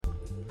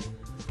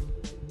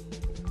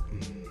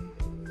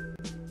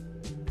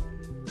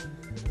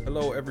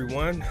Hello,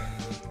 everyone.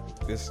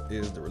 This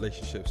is the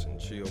Relationships and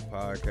Chill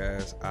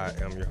podcast. I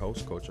am your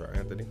host, Coach R.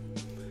 Anthony.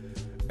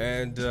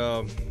 And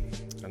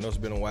I know it's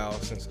been a while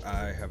since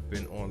I have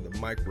been on the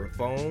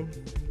microphone.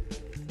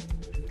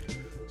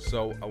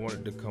 So I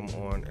wanted to come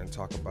on and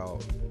talk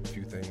about a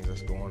few things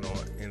that's going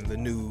on in the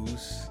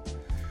news.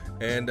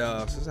 And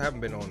since I haven't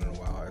been on in a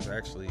while, it's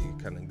actually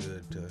kind of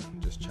good to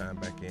just chime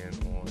back in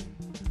on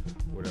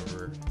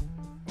whatever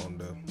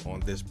on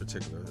this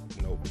particular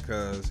note,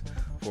 because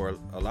for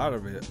a lot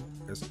of it,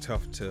 it's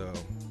tough to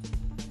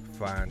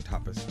find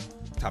topics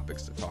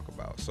to talk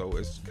about. So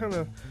it's kind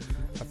of,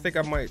 I think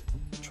I might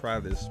try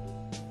this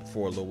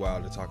for a little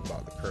while to talk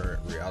about the current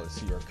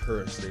reality or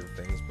current state of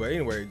things. But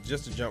anyway,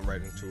 just to jump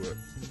right into it.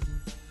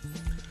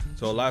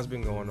 So a lot's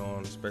been going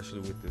on, especially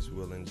with this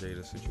Will and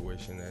Jada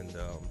situation, and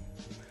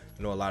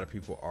I know a lot of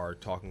people are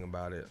talking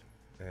about it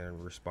and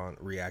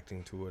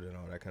reacting to it and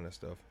all that kind of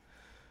stuff,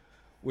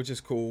 which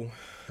is cool.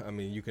 I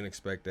mean, you can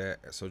expect that.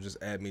 So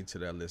just add me to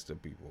that list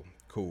of people.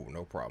 Cool,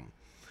 no problem.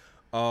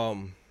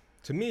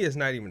 To me, it's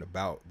not even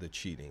about the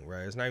cheating,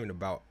 right? It's not even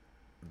about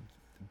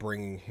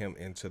bringing him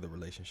into the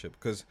relationship,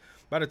 because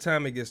by the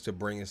time it gets to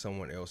bringing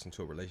someone else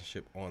into a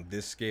relationship on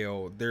this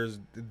scale, there's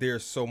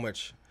so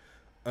much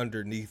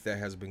underneath that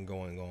has been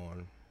going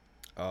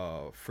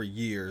on for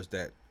years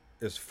that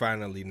is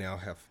finally now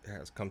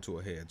has come to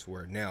a head, to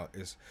where now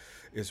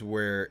is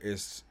where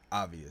it's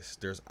obvious.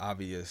 There's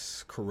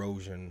obvious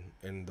corrosion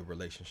in the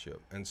relationship,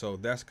 and so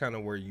that's kind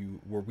of where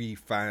we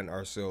find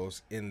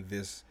ourselves in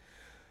this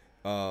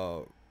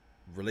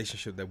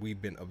relationship that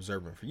we've been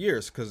observing for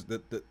years. Because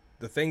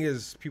the thing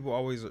is, people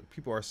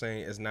are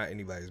saying it's not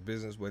anybody's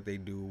business what they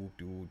do,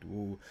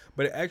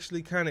 but it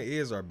actually kind of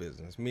is our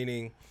business.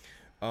 Meaning,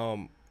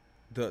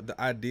 the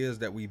ideas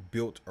that we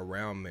built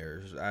around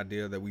marriage, the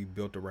idea that we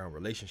built around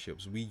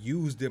relationships, we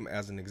use them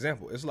as an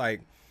example. It's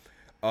like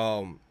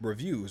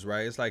reviews,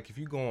 right? It's like if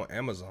you go on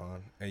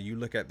Amazon and you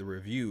look at the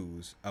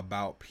reviews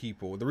about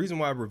people, the reason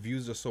why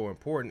reviews are so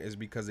important is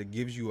because it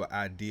gives you an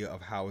idea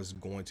of how it's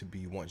going to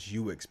be once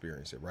you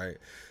experience it, right?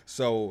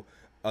 So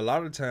a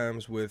lot of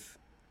times with,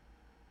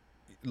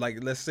 like,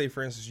 let's say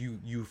for instance,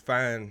 you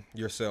find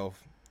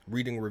yourself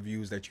reading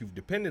reviews that you've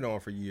depended on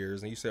for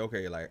years, and you say,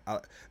 okay, like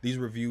this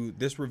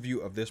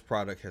review of this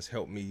product has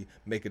helped me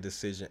make a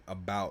decision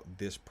about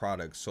this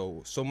product,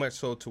 so much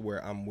so to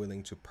where I'm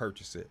willing to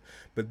purchase it.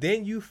 But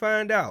then you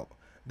find out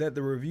that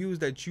the reviews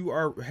that you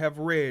have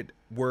read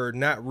were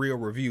not real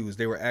reviews.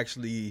 They were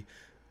actually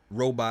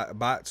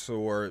bots,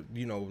 or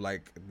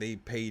like they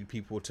paid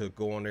people to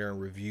go on there and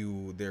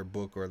review their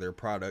book or their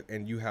product,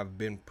 and you have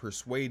been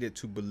persuaded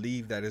to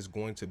believe that it's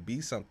going to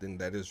be something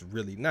that is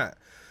really not.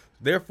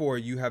 Therefore,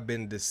 you have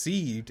been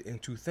deceived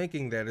into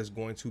thinking that it's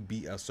going to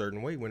be a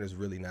certain way when it's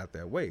really not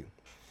that way.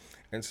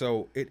 And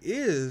so it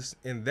is,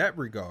 in that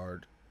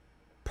regard,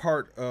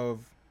 part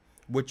of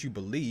what you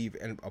believe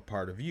and a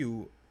part of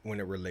you when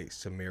it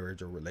relates to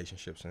marriage or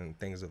relationships and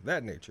things of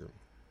that nature.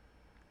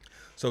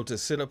 So to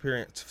sit up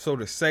here,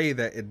 to say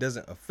that it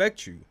doesn't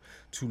affect you,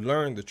 to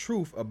learn the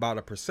truth about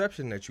a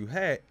perception that you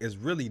had, is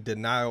really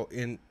denial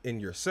in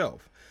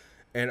yourself.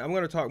 And I'm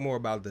going to talk more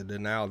about the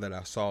denial that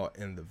I saw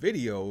in the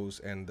videos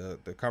and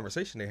the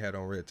conversation they had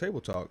on Red Table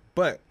Talk.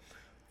 But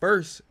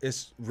first,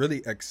 it's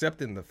really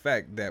accepting the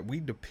fact that we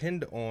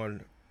depend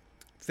on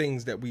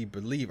things that we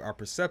believe, our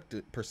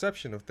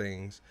perception of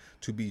things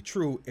to be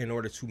true, in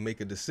order to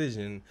make a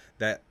decision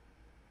that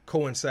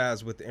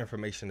coincides with the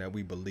information that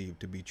we believe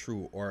to be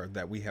true, or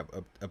that we have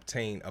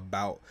obtained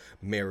about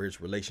marriage,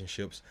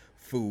 relationships,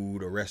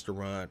 food, a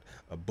restaurant,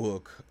 a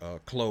book,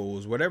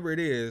 clothes, whatever it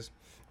is.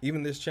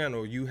 Even this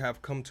channel, you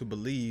have come to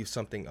believe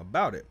something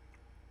about it.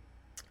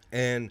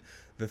 And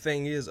the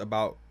thing is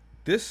about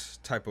this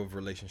type of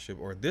relationship,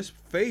 or this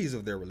phase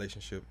of their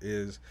relationship,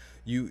 is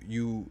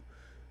you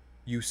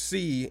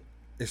see,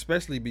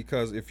 especially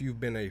because if you've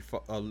been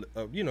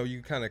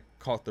you kind of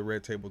caught the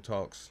Red Table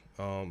Talks,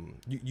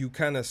 you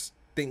kind of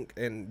think,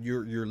 and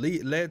you're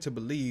led to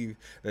believe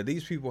that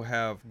these people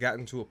have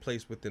gotten to a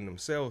place within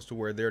themselves to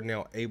where they're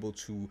now able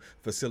to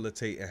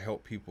facilitate and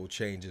help people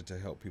change, and to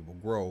help people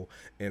grow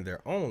in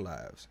their own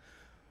lives.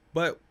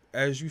 But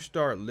as you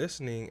start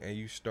listening and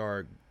you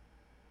start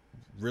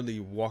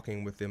really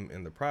walking with them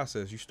in the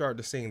process, you start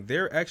to see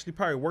they're actually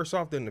probably worse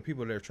off than the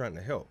people they're trying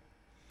to help.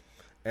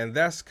 And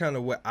that's kind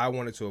of what I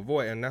wanted to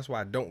avoid. And that's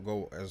why I don't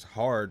go as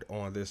hard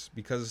on this,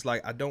 because it's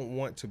like, I don't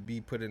want to be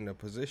put in a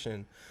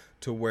position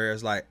to where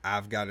it's like,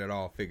 I've got it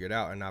all figured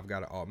out and I've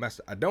got it all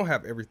mastered. I don't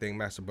have everything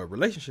mastered, but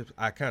relationships,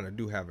 I kind of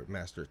do have it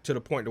mastered, to the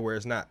point to where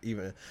it's not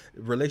even,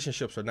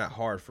 relationships are not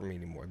hard for me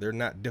anymore. They're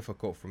not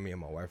difficult for me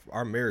and my wife.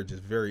 Our marriage is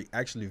very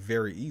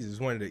easy.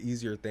 It's one of the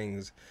easier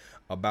things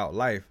about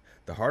life.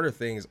 The harder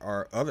things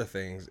are other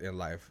things in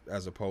life,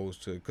 as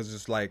opposed to, because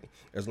it's like,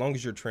 as long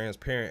as you're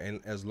transparent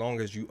and as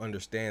long as you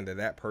understand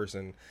that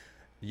person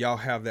y'all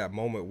have that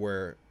moment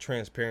where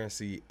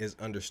transparency is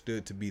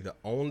understood to be the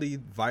only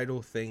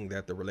vital thing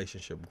that the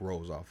relationship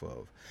grows off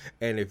of.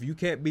 And if you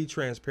can't be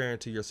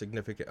transparent to your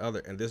significant other,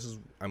 and this is,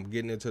 I'm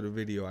getting into the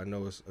video, I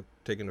know it's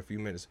taking a few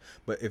minutes,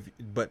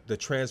 but the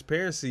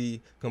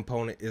transparency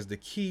component is the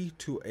key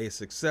to a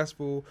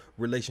successful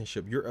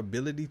relationship. Your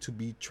ability to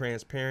be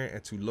transparent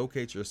and to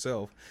locate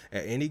yourself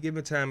at any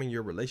given time in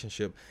your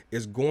relationship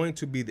is going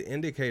to be the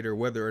indicator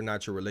whether or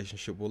not your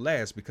relationship will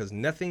last, because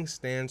nothing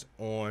stands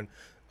on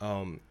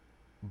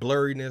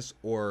blurriness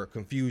or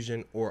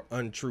confusion or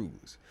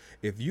untruths.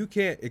 If you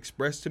can't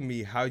express to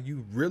me how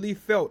you really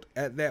felt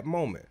at that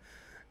moment,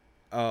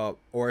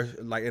 or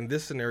like in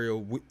this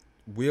scenario,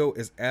 Will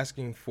is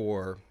asking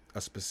for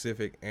a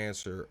specific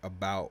answer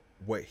about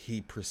what he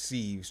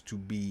perceives to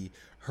be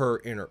her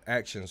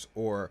interactions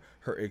or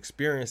her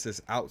experiences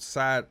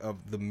outside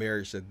of the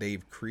marriage that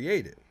they've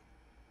created.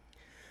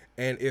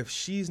 And if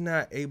she's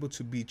not able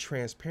to be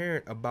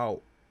transparent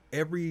about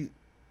every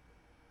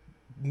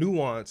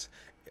nuance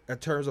in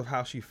terms of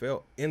how she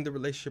felt in the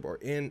relationship or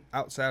in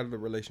outside of the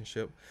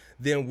relationship,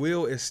 then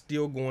Will is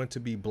still going to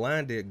be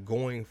blinded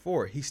going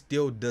forward. He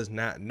still does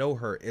not know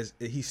her, as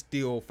he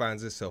still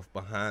finds himself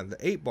behind the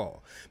eight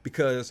ball,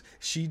 because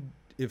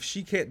if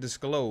she can't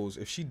disclose,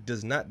 if she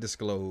does not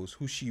disclose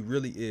who she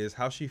really is,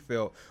 how she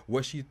felt,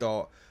 what she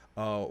thought,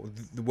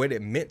 what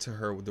it meant to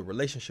her with the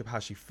relationship, how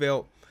she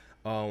felt,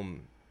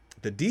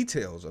 the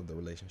details of the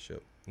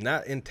relationship,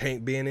 not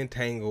being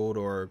entangled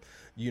or,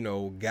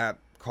 got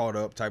caught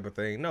up type of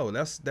thing. No,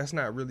 that's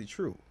not really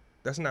true.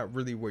 That's not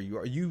really where you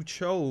are. You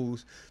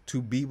chose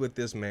to be with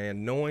this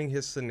man, knowing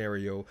his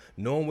scenario,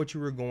 knowing what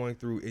you were going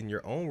through in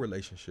your own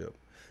relationship,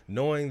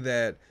 knowing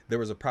that there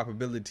was a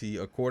probability,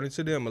 according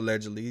to them,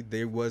 allegedly,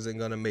 they wasn't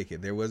going to make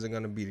it. They wasn't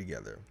going to be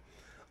together.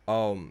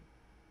 So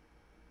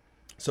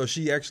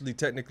she actually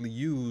technically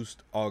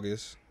used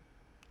August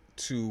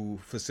to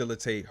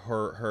facilitate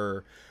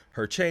her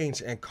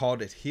change and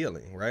called it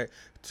healing, right?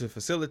 To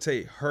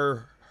facilitate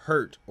her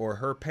hurt or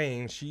her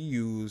pain, she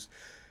used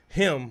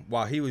him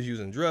while he was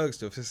using drugs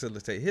to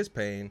facilitate his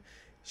pain.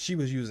 She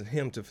was using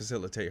him to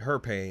facilitate her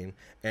pain,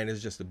 and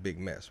it's just a big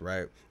mess,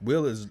 right?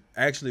 Will is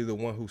actually the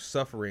one who's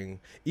suffering.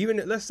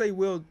 Even let's say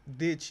Will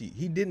did cheat.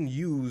 He didn't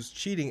use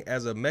cheating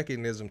as a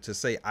mechanism to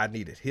say I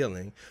needed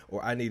healing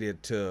or I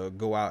needed to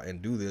go out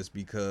and do this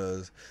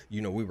because,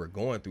 we were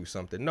going through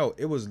something. No,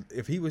 it was,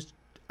 if he was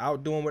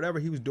out doing whatever,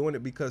 he was doing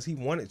it because he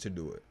wanted to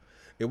do it.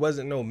 It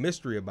wasn't no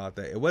mystery about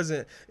that. It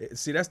wasn't.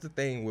 See, that's the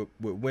thing with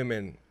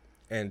women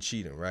and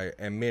cheating, right?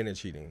 And men and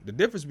cheating. The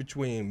difference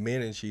between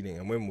men and cheating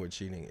and women with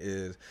cheating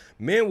is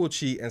men will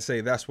cheat and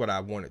say, that's what I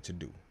wanted to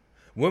do.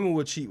 Women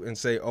will cheat and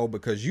say, oh,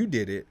 because you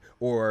did it,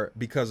 or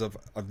because of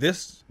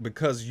this,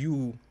 because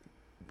you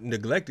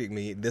neglected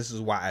me, this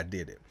is why I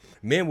did it.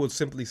 Men will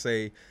simply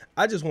say,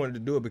 I just wanted to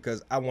do it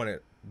because I wanted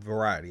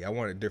variety. I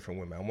wanted different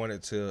women. I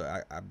wanted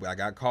to, I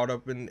got caught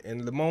up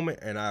in the moment,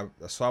 and I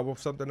saw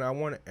something I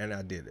wanted and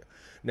I did it.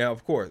 Now,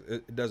 of course,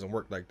 it doesn't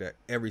work like that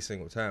every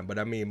single time, but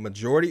I mean,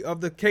 majority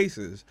of the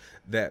cases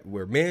that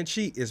where men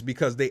cheat is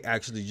because they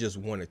actually just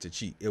wanted to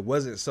cheat. It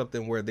wasn't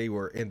something where they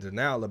were in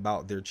denial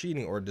about their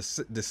cheating or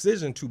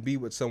decision to be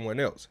with someone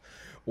else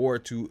or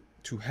to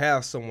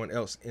have someone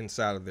else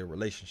inside of their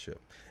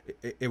relationship.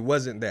 It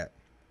wasn't that.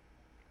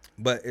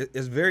 But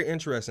it's very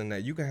interesting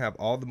that you can have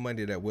all the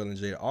money that Will and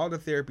Jada, all the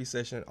therapy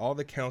session, all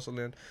the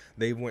counseling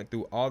they went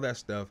through, all that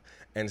stuff,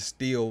 and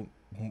still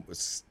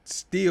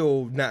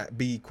not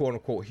be quote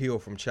unquote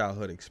healed from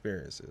childhood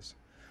experiences.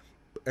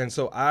 And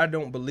so I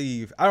don't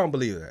believe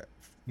that,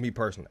 me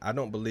personally. I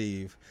don't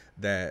believe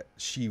that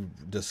she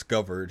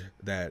discovered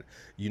that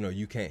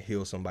you can't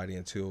heal somebody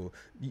until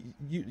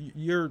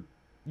you're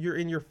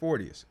in your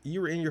 40s.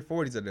 You were in your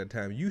 40s at that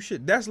time. You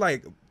should. That's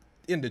like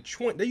in the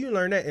 20s. You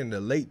learn that in the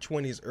late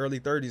 20s, early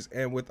 30s,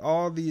 and with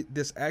all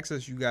this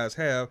access you guys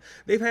have,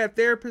 they've had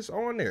therapists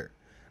on there,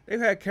 they've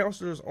had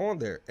counselors on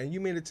there, and you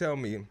mean to tell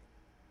me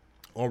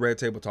on Red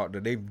Table Talk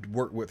that they've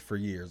worked with for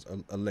years,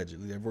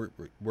 allegedly they've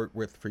worked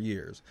with for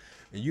years,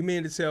 and you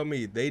mean to tell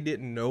me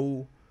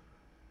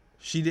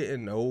she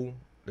didn't know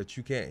that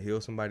you can't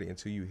heal somebody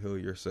until you heal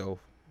yourself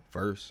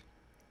first?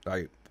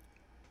 Like,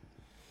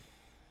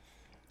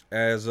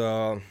 as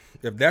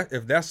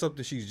if that's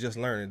something she's just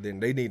learning, then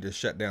they need to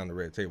shut down the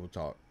Red Table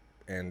Talk,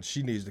 and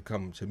she needs to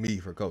come to me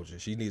for coaching.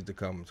 She needs to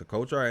come to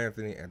Coach R.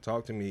 Anthony and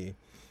talk to me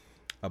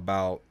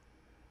about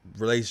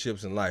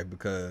relationships in life,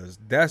 because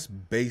that's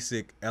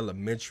basic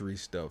elementary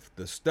stuff.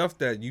 The stuff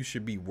that you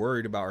should be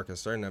worried about or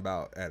concerned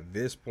about at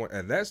this point,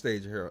 at that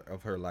stage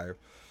of her life,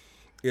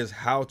 is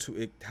how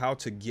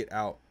to get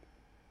out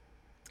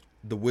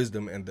the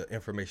wisdom and the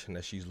information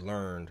that she's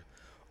learned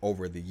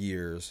over the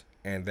years,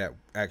 and that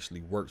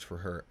actually works for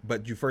her.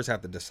 But you first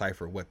have to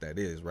decipher what that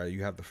is, right?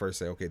 You have to first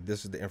say, okay,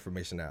 this is the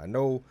information that I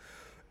know,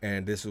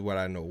 and this is what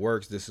I know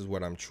works. This is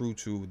what I'm true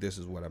to. This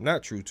is what I'm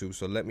not true to.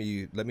 So let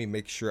me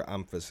make sure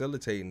I'm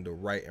facilitating the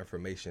right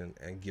information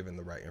and giving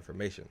the right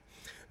information.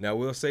 Now,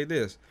 we'll say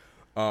this.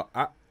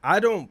 I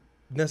don't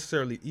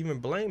necessarily even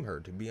blame her,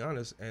 to be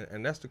honest.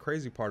 And that's the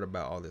crazy part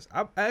about all this.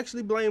 I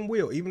actually blame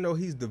Will, even though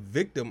he's the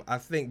victim. I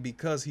think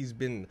because he's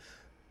been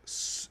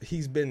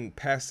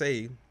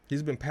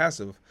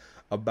passive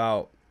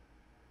about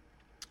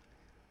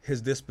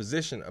his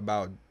disposition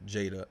about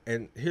Jada.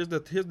 And here's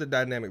the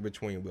dynamic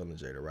between Will and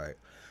Jada, right?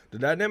 The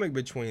dynamic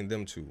between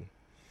them two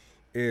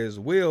is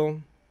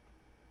Will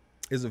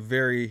is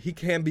he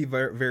can be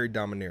very, very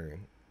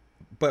domineering.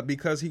 But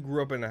because he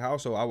grew up in a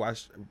household, I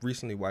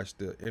recently watched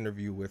the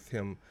interview with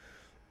him,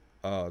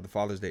 the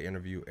Father's Day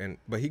interview,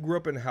 but he grew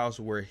up in a house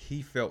where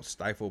he felt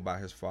stifled by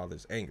his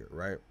father's anger,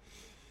 right?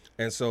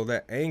 And so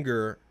that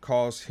anger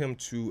caused him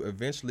to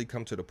eventually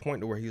come to the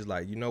point where he's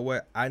like, you know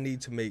what? I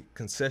need to make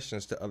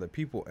concessions to other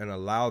people and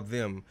allow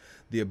them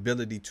the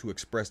ability to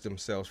express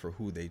themselves for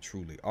who they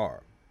truly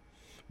are.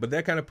 But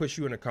that kind of puts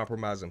you in a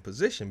compromising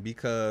position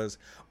because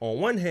on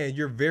one hand,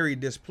 you're very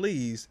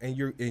displeased and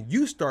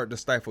you start to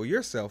stifle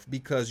yourself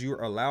because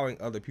you're allowing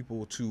other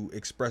people to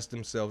express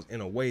themselves in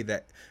a way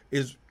that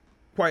is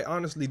quite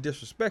honestly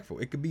disrespectful.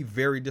 It could be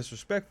very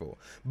disrespectful.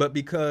 But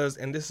because,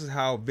 and this is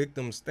how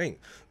victims think,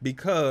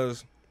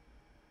 because,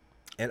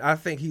 and I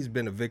think he's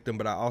been a victim,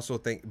 but I also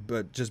think,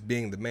 but just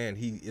being the man,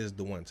 he is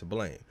the one to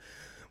blame.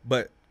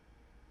 But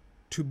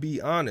to be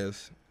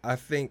honest, I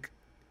think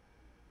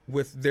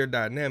with their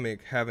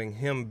dynamic, having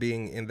him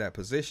being in that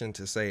position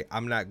to say,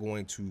 I'm not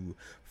going to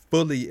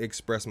fully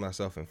express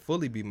myself and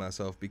fully be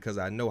myself because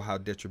I know how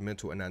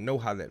detrimental and I know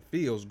how that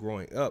feels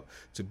growing up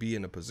to be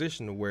in a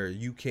position where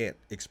you can't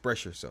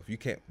express yourself. You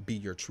can't be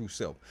your true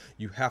self.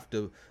 You have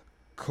to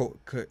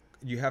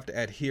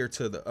adhere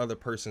to the other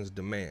person's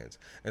demands.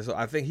 And so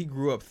I think he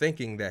grew up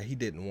thinking that he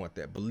didn't want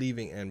that,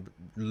 believing and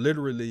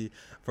literally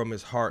from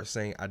his heart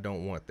saying, I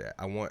don't want that.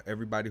 I want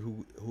everybody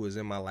who is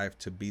in my life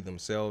to be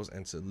themselves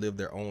and to live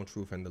their own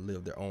truth and to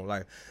live their own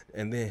life.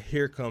 And then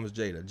here comes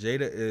Jada.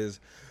 Jada is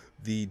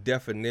the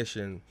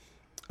definition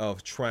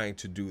of trying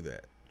to do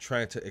that,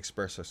 trying to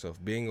express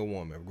herself, being a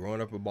woman,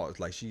 growing up about,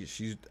 like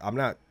she's I'm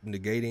not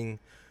negating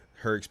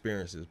her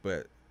experiences,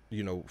 but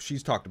you know,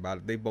 she's talked about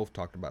it. They both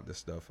talked about this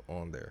stuff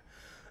on there.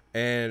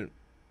 And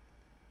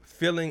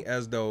feeling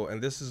as though,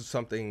 and this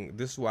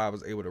is why I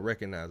was able to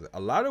recognize it. A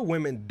lot of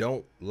women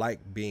don't like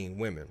being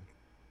women.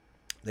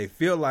 They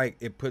feel like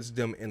it puts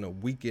them in a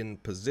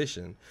weakened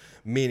position,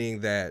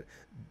 meaning that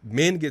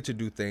men get to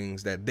do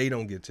things that they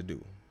don't get to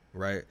do,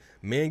 right?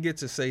 Men get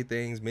to say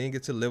things, men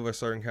get to live a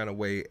certain kind of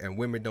way, and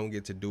women don't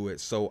get to do it.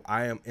 So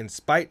I'm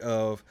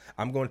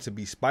going to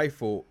be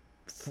spiteful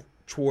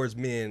towards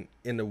men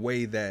in a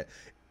way that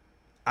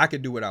I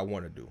could do what I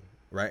want to do,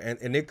 right?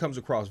 And it comes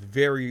across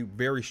very,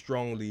 very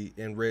strongly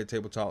in Red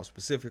Table Talk,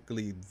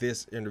 specifically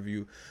this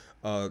interview,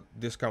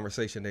 this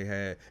conversation they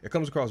had. It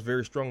comes across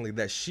very strongly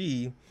that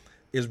she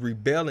is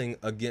rebelling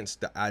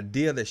against the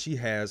idea that she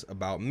has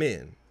about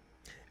men.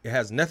 It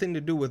has nothing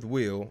to do with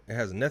Will. It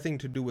has nothing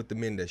to do with the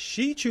men that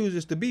she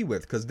chooses to be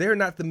with, because they're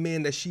not the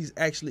men that she's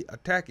actually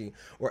attacking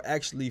or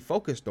actually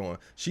focused on.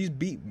 She's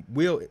beat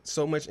Will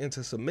so much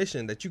into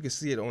submission that you can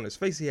see it on his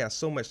face. He has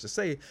so much to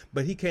say,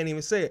 but he can't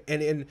even say it.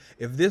 And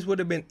if this would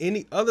have been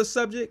any other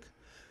subject,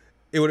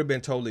 it would have been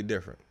totally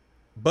different.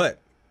 But,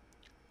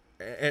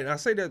 and I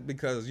say that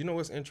because you know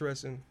what's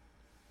interesting?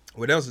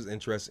 What else is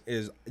interesting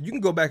is you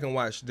can go back and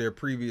watch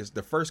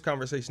the first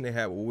conversation they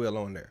had with Will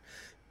on there.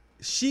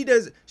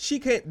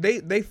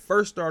 They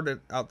first started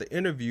out the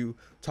interview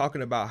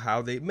talking about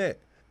how they met,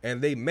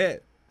 and they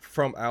met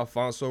from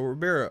Alfonso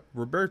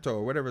Roberto,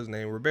 or whatever his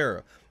name,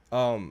 Rivera.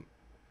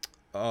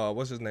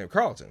 What's his name?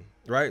 Carlton,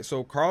 right?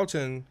 So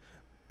Carlton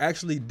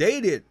actually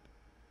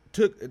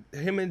took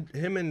him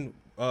and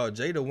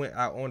Jada went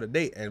out on a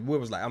date, and Will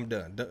was like, I'm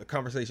done. The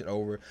conversation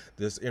over.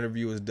 This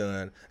interview is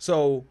done.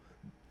 So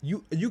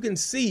you can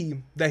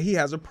see that he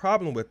has a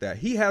problem with that.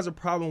 He has a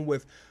problem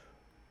with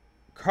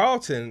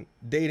Carlton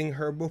dating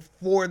her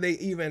before they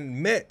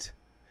even met.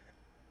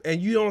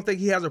 And you don't think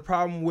he has a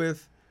problem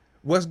with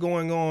what's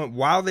going on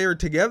while they're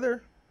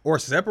together or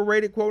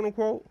separated, quote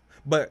unquote?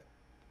 But,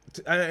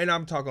 and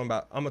I'm going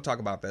to talk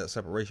about that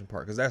separation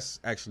part, because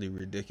that's actually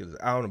ridiculous.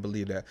 I don't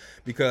believe that,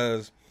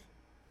 because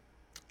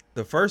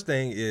the first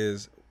thing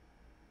is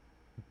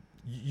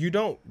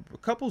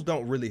couples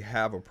don't really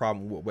have a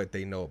problem with what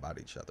they know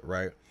about each other,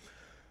 right?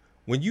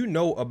 When you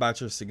know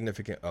about your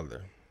significant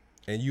other,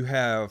 and you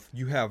have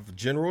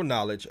general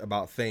knowledge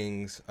about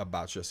things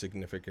about your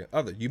significant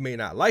other, you may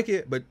not like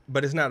it, but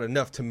it's not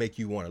enough to make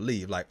you want to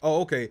leave. Like,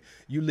 oh, okay,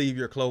 you leave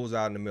your clothes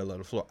out in the middle of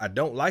the floor. I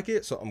don't like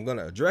it, so I'm going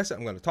to address it.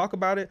 I'm going to talk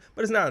about it,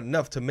 but it's not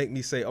enough to make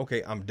me say,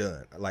 okay, I'm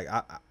done. Like,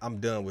 I'm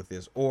done with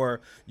this.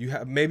 Or you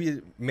have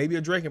maybe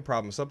a drinking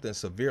problem, something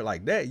severe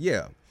like that.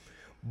 Yeah.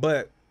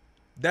 But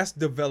that's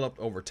developed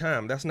over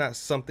time. That's not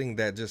something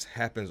that just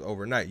happens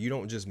overnight. You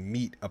don't just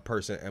meet a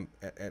person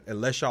and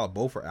unless y'all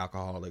both are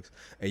alcoholics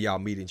and y'all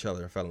meet each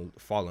other and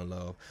fall in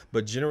love.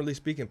 But generally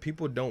speaking,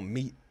 people don't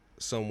meet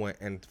someone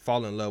and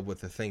fall in love with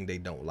the thing they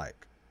don't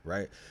like,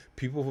 right?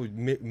 People who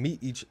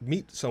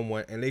meet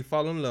someone and they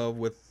fall in love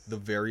with the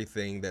very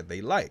thing that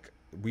they like.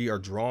 we are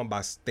drawn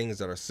by things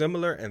that are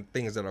similar and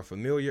things that are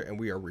familiar, and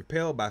we are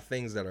repelled by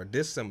things that are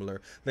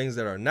dissimilar, things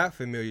that are not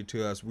familiar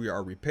to us. We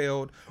are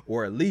repelled,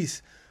 or at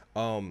least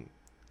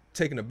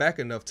taken aback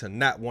enough to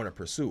not want to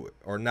pursue it,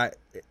 or not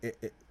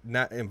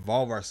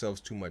involve ourselves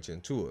too much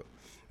into it.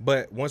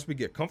 But once we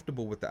get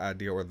comfortable with the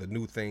idea or the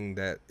new thing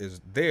that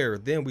is there,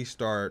 then we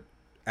start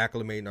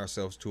acclimating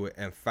ourselves to it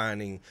and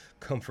finding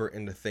comfort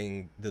in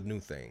the new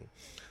thing.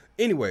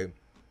 Anyway,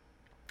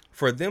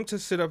 for them to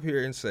sit up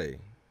here and say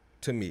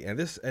to me,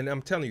 and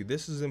I'm telling you,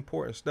 this is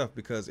important stuff,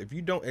 because if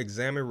you don't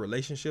examine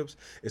relationships,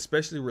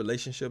 especially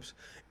relationships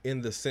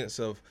in the sense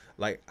of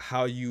like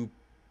how you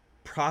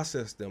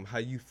process them, how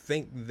you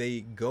think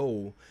they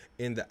go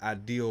in the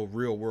ideal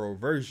real world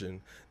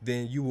version,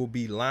 then you will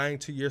be lying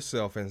to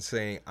yourself and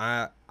saying,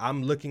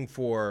 I'm looking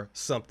for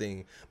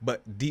something,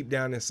 but deep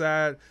down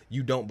inside,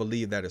 you don't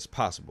believe that it's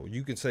possible.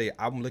 You can say,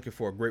 I'm looking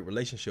for a great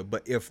relationship,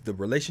 but if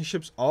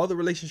all the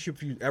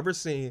relationships you've ever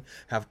seen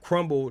have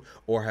crumbled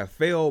or have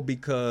failed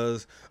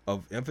because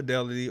of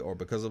infidelity or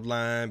because of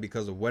lying,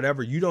 because of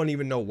whatever, you don't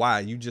even know why.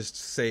 You just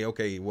say,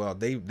 okay, well,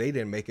 they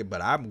didn't make it,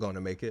 but I'm going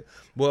to make it.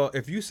 Well,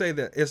 if you say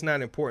that it's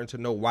not important to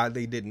know why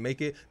they didn't make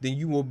it, then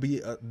you will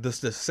be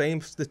the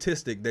same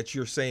statistic that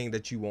you're saying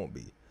that you won't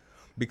be.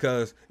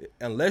 Because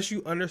unless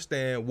you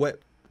understand what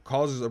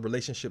causes a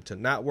relationship to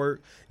not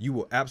work, you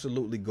will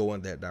absolutely go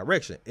in that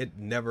direction. It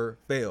never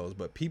fails,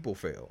 but people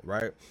fail,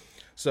 right?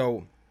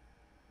 So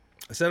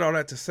I said all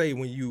that to say,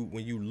 when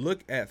you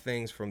look at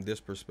things from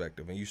this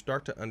perspective and you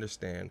start to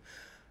understand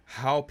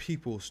how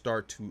people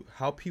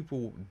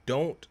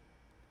don't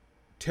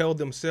tell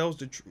themselves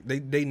the truth.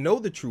 They know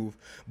the truth,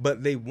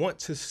 but they want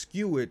to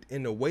skew it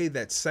in a way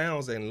that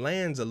sounds and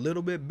lands a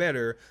little bit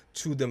better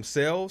to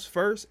themselves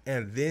first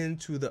and then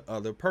to the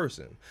other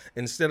person.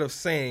 Instead of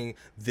saying,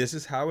 this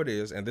is how it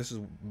is, and this is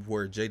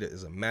where Jada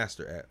is a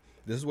master at.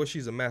 This is what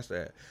she's a master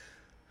at.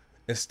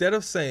 Instead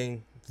of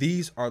saying,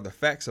 these are the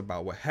facts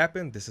about what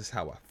happened, this is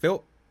how I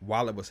felt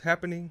while it was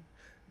happening,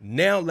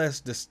 now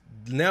let's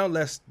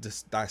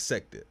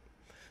dissect it.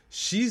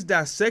 She's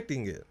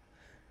dissecting it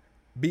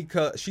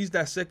because she's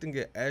dissecting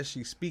it as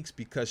she speaks,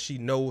 because she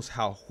knows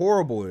how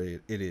horrible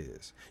it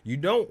is. You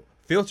don't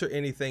filter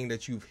anything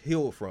that you've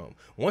healed from.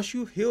 Once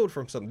you've healed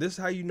from something, this is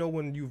how you know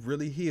when you've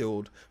really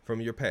healed from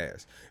your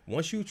past.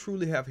 Once you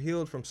truly have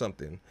healed from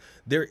something,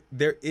 there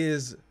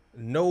is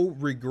no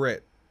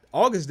regret.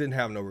 August didn't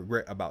have no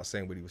regret about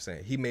saying what he was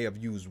saying. He may have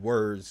used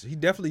words. He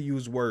definitely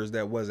used words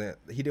that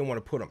he didn't want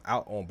to put them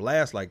out on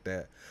blast like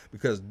that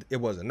because it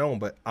wasn't known.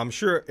 But I'm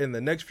sure in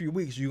the next few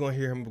weeks, you're going to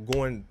hear him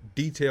going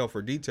detail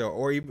for detail,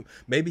 or even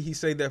maybe he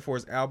say that for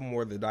his album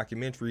or the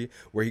documentary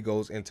where he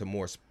goes into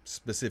more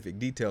specific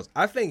details.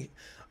 I think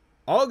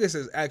August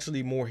is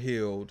actually more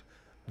healed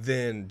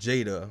than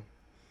Jada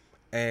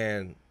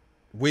and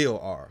Will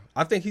are.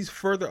 I think he's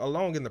further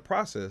along in the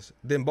process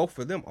than both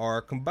of them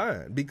are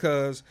combined,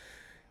 because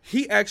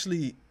he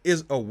actually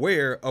is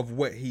aware of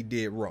what he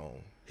did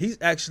wrong. He's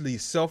actually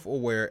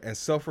self-aware and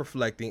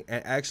self-reflecting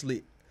and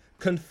actually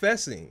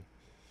confessing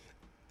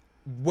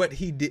what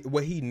he did,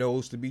 what he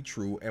knows to be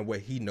true, and what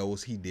he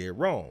knows he did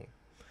wrong,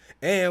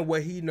 and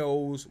what he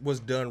knows was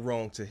done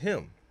wrong to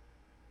him.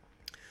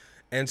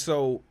 And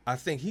so I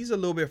think he's a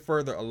little bit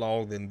further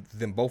along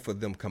than both of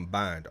them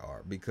combined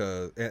are,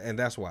 because and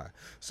that's why.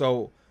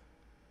 So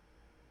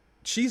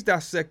she's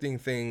dissecting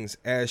things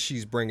as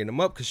she's bringing them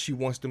up because she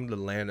wants them to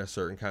land a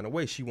certain kind of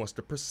way. She wants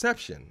the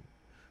perception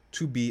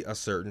to be a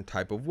certain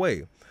type of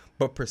way.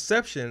 But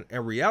perception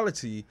and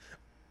reality,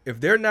 if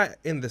they're not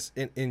in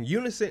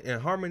unison and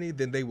harmony,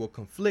 then they will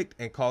conflict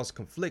and cause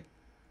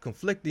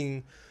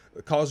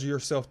cause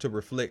yourself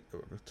to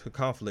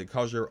conflict,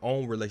 cause your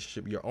own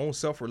relationship, your own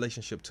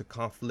self-relationship to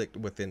conflict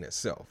within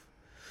itself.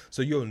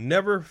 So you'll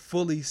never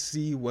fully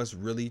see what's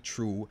really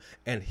true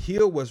and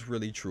heal what's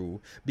really true,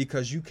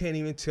 because you can't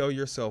even tell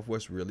yourself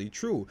what's really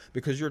true,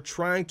 because you're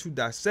trying to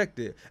dissect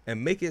it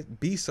and make it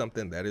be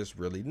something that is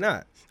really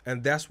not.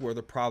 And that's where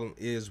the problem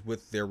is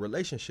with their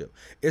relationship.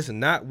 It's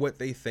not what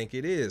they think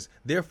it is.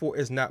 Therefore,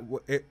 it's not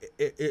what it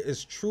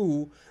is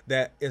true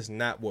that it's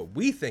not what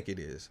we think it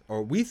is,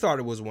 or we thought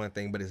it was one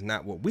thing, but it's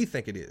not what we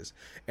think it is.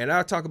 And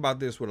I talk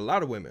about this with a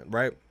lot of women,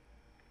 right?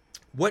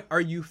 What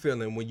are you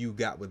feeling when you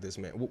got with this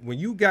man? When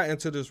you got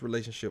into this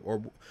relationship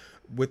or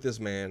with this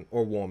man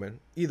or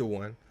woman, either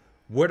one,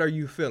 what are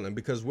you feeling?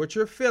 Because what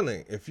you're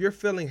feeling, if you're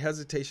feeling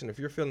hesitation, if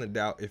you're feeling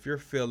doubt, if you're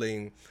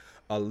feeling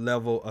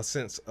a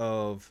sense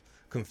of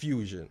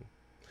confusion,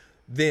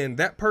 then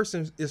that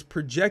person is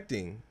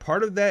projecting.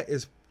 Part of that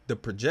is the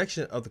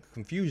projection of the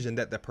confusion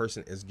that that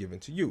person is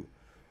giving to you.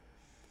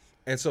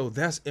 And so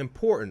that's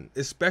important,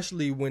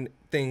 especially when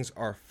things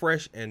are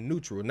fresh and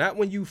neutral. Not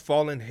when you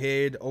falling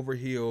head over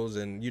heels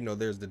and,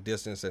 there's the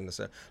distance and the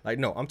stuff. Like,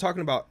 no, I'm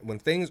talking about when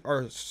things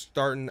are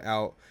starting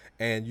out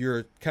and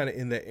you're kind of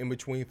in that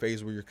in-between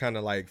phase where you're kind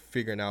of like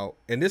figuring out,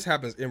 and this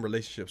happens in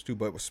relationships too,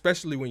 but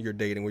especially when you're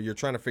dating, where you're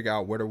trying to figure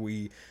out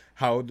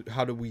how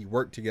do we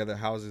work together?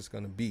 How is this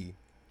going to be?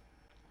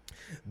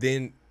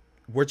 Then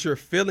what you're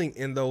feeling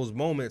in those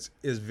moments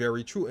is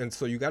very true. And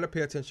so you got to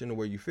pay attention to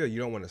where you feel. You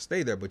don't want to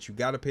stay there, but you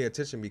got to pay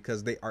attention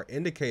because they are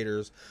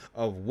indicators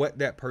of what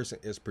that person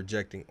is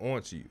projecting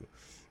onto you.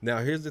 Now,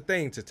 here's the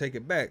thing, to take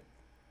it back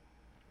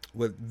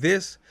with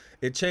this,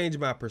 it changed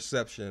my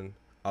perception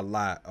a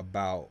lot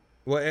about,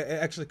 well, it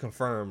actually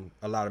confirmed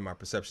a lot of my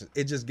perceptions.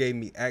 It just gave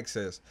me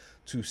access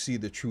to see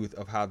the truth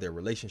of how their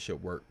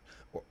relationship worked,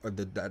 or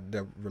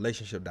the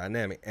relationship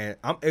dynamic, and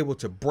I'm able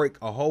to break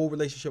a whole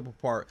relationship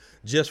apart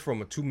just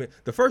from a 2 minute.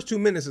 The first 2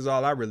 minutes is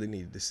all I really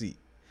needed to see.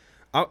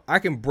 I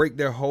can break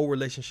their whole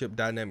relationship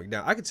dynamic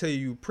down. I can tell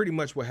you pretty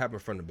much what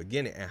happened from the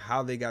beginning and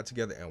how they got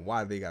together and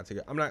why they got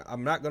together.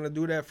 I'm not gonna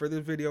do that for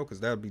this video because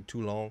that would be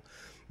too long.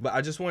 But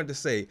I just wanted to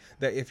say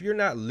that if you're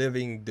not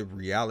living the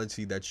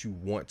reality that you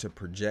want to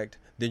project,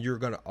 then you're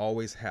going to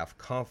always have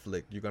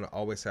conflict. You're going to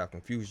always have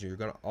confusion. You're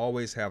going to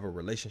always have a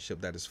relationship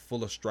that is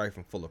full of strife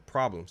and full of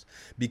problems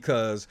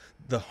because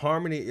the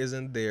harmony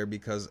isn't there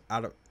because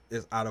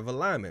is out of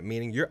alignment,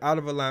 meaning you're out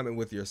of alignment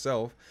with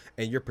yourself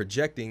and you're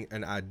projecting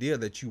an idea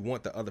that you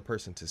want the other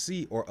person to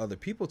see or other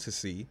people to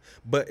see,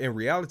 but in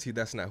reality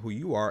that's not who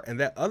you are, and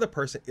that other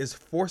person is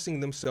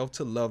forcing themselves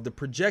to love the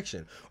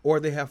projection,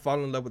 or they have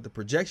fallen in love with the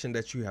projection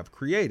that you have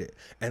created.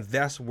 And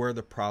that's where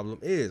the problem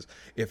is.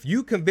 If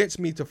you convince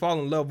me to fall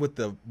in love with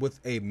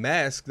a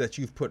mask that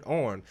you've put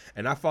on,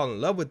 and I fall in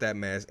love with that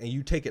mask, and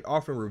you take it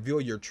off and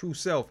reveal your true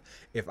self,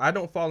 if I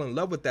don't fall in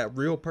love with that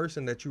real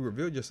person that you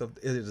revealed yourself,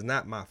 it is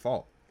not my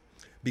fault.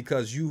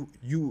 Because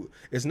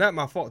it's not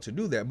my fault to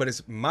do that, but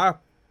it's not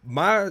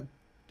my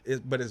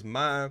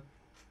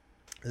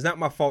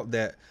fault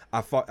that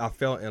I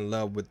fell in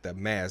love with the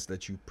mask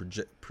that you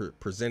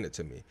presented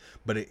to me.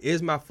 But it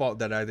is my fault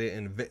that I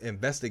didn't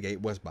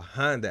investigate what's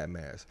behind that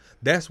mask.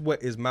 That's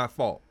what is my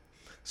fault.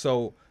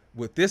 So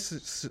with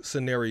this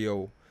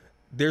scenario,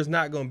 there's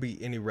not going to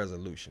be any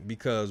resolution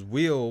because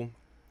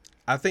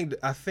I think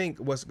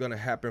what's going to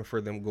happen for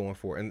them going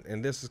forward,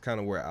 and this is kind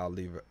of where I'll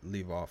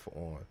leave off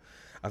on.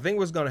 I think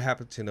what's going to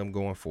happen to them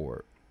going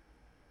forward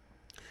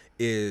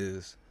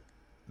is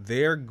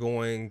they're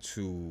going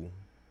to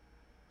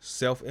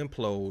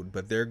self-implode,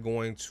 but they're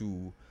going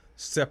to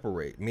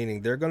separate,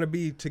 meaning they're going to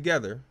be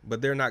together,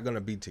 but they're not going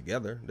to be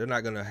together. They're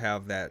not going to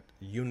have that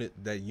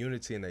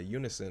unity and that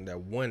unison, that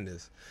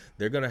oneness.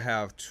 They're going to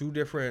have two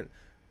different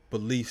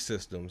belief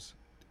systems,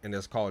 and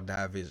it's called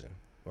division,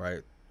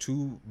 right?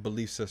 Two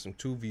belief systems,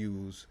 two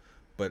views,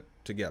 but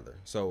together.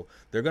 So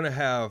they're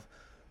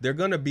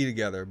going to be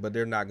together, but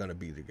they're not going to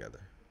be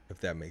together,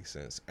 if that makes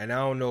sense. And I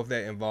don't know if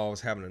that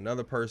involves having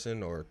another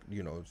person or,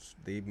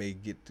 they may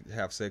get to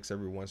have sex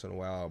every once in a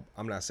while.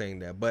 I'm not saying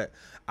that, but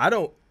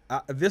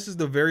this is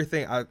the very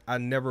thing I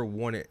never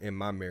wanted in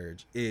my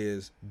marriage,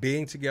 is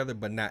being together,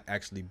 but not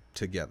actually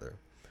together.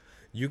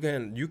 You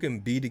can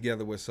be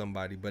together with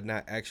somebody, but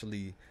not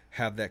actually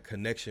have that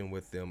connection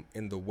with them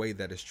in the way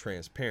that is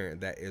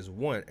transparent, that is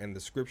one. And the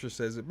scripture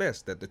says it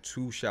best, that the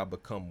two shall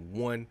become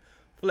one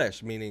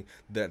flesh, meaning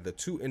that the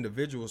two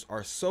individuals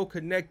are so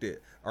connected,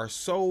 are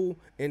so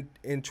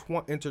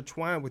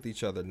intertwined with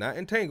each other, not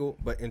entangled,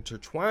 but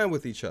intertwined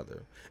with each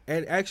other.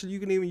 And actually, you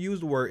can even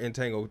use the word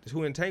entangle.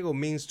 To entangle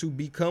means to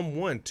become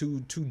one,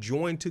 to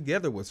join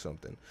together with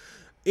something.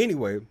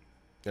 Anyway,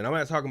 and I'm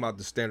not talking about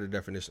the standard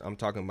definition. I'm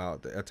talking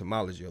about the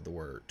etymology of the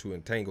word. To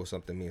entangle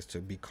something means to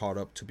be caught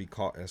up, to be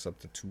caught in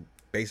something, to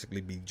basically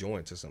be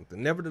joined to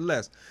something.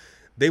 Nevertheless,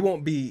 they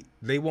won't be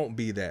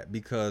that,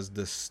 because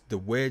the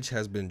wedge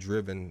has been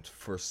driven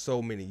for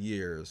so many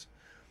years,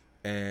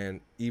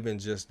 and even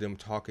just them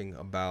talking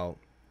about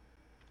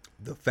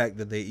the fact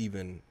that they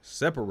even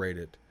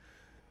separated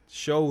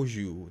shows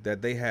you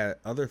that they had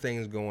other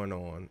things going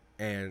on,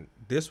 and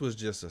this was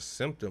just a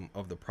symptom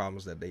of the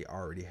problems that they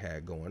already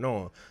had going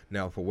on.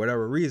 Now, for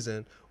whatever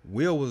reason,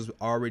 Will was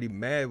already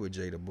mad with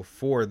Jada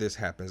before this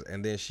happens,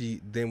 and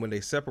then when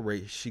they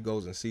separate, she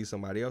goes and sees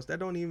somebody else.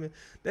 In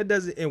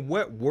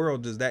what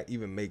world does that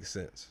even make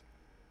sense?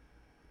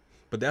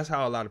 But that's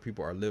how a lot of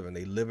people are living.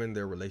 They live in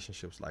their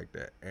relationships like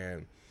that.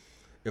 And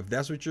if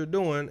that's what you're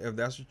doing, if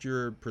that's what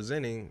you're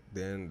presenting,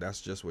 then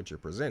that's just what you're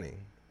presenting.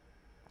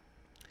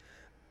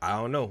 I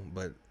don't know,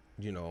 but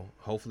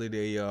hopefully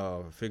they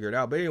figure it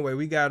out. But anyway,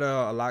 we got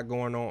a lot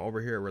going on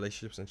over here at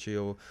Relationships and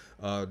Chill.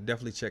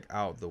 Definitely check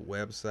out the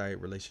website,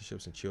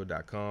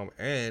 relationshipsandchill.com.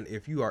 And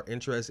if you are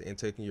interested in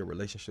taking your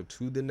relationship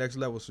to the next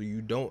level, so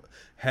you don't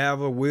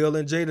have a Will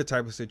and Jada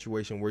type of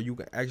situation where you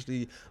can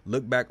actually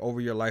look back over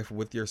your life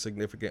with your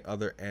significant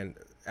other and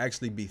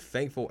actually be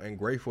thankful and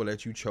grateful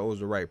that you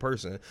chose the right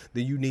person,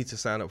 then you need to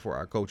sign up for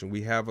our coaching.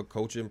 We have a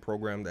coaching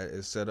program that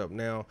is set up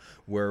now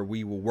where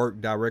we will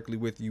work directly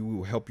with you. We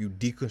will help you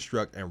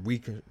deconstruct and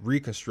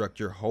reconstruct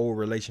your whole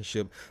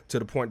relationship to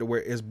the point to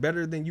where it's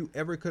better than you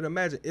ever could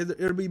imagine.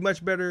 It'll be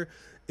much better.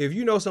 If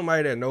you know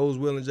somebody that knows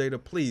Will and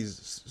Jada,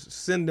 please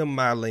send them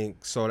my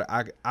link so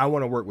that I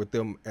want to work with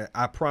them. And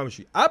I promise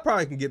you, I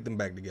probably can get them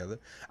back together.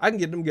 I can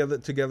get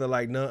them together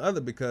like none other,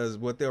 because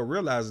what they'll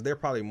realize is they're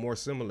probably more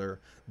similar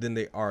than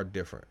they are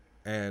different.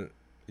 And,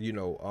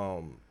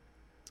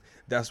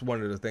 that's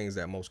one of the things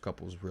that most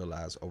couples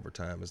realize over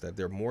time, is that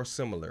they're more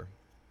similar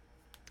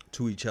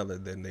to each other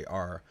than they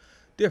are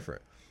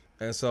different.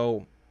 And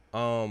so,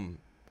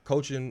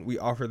 coaching, we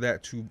offer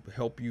that to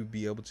help you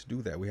be able to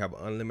do that. We have an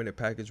unlimited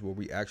package where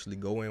we actually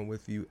go in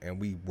with you and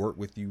we work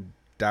with you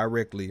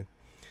directly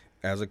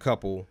as a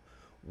couple,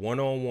 one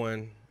on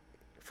one,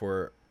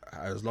 for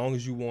as long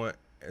as you want,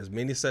 as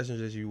many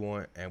sessions as you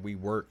want, and we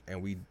work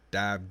and we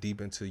dive deep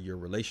into your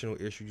relational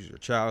issues, your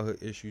childhood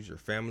issues, your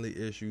family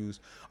issues.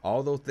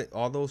 All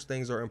those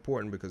things are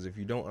important, because if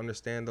you don't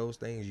understand those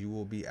things, you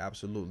will be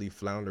absolutely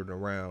floundering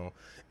around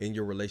in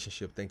your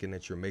relationship thinking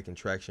that you're making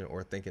traction,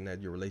 or thinking that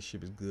your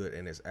relationship is good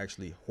and it's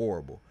actually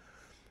horrible.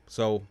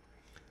 So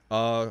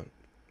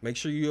make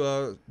sure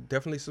you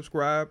definitely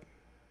subscribe.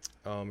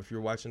 If you're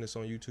watching this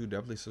on YouTube,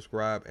 definitely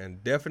subscribe,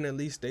 and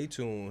definitely stay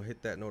tuned.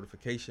 Hit that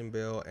notification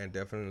bell, and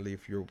definitely,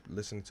 if you're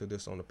listening to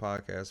this on the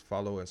podcast,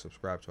 follow and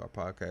subscribe to our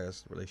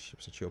podcast,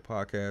 Relationships and Chill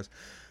podcast.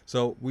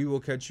 So we will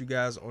catch you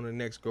guys on the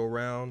next go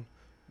round.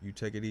 You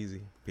take it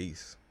easy.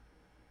 Peace.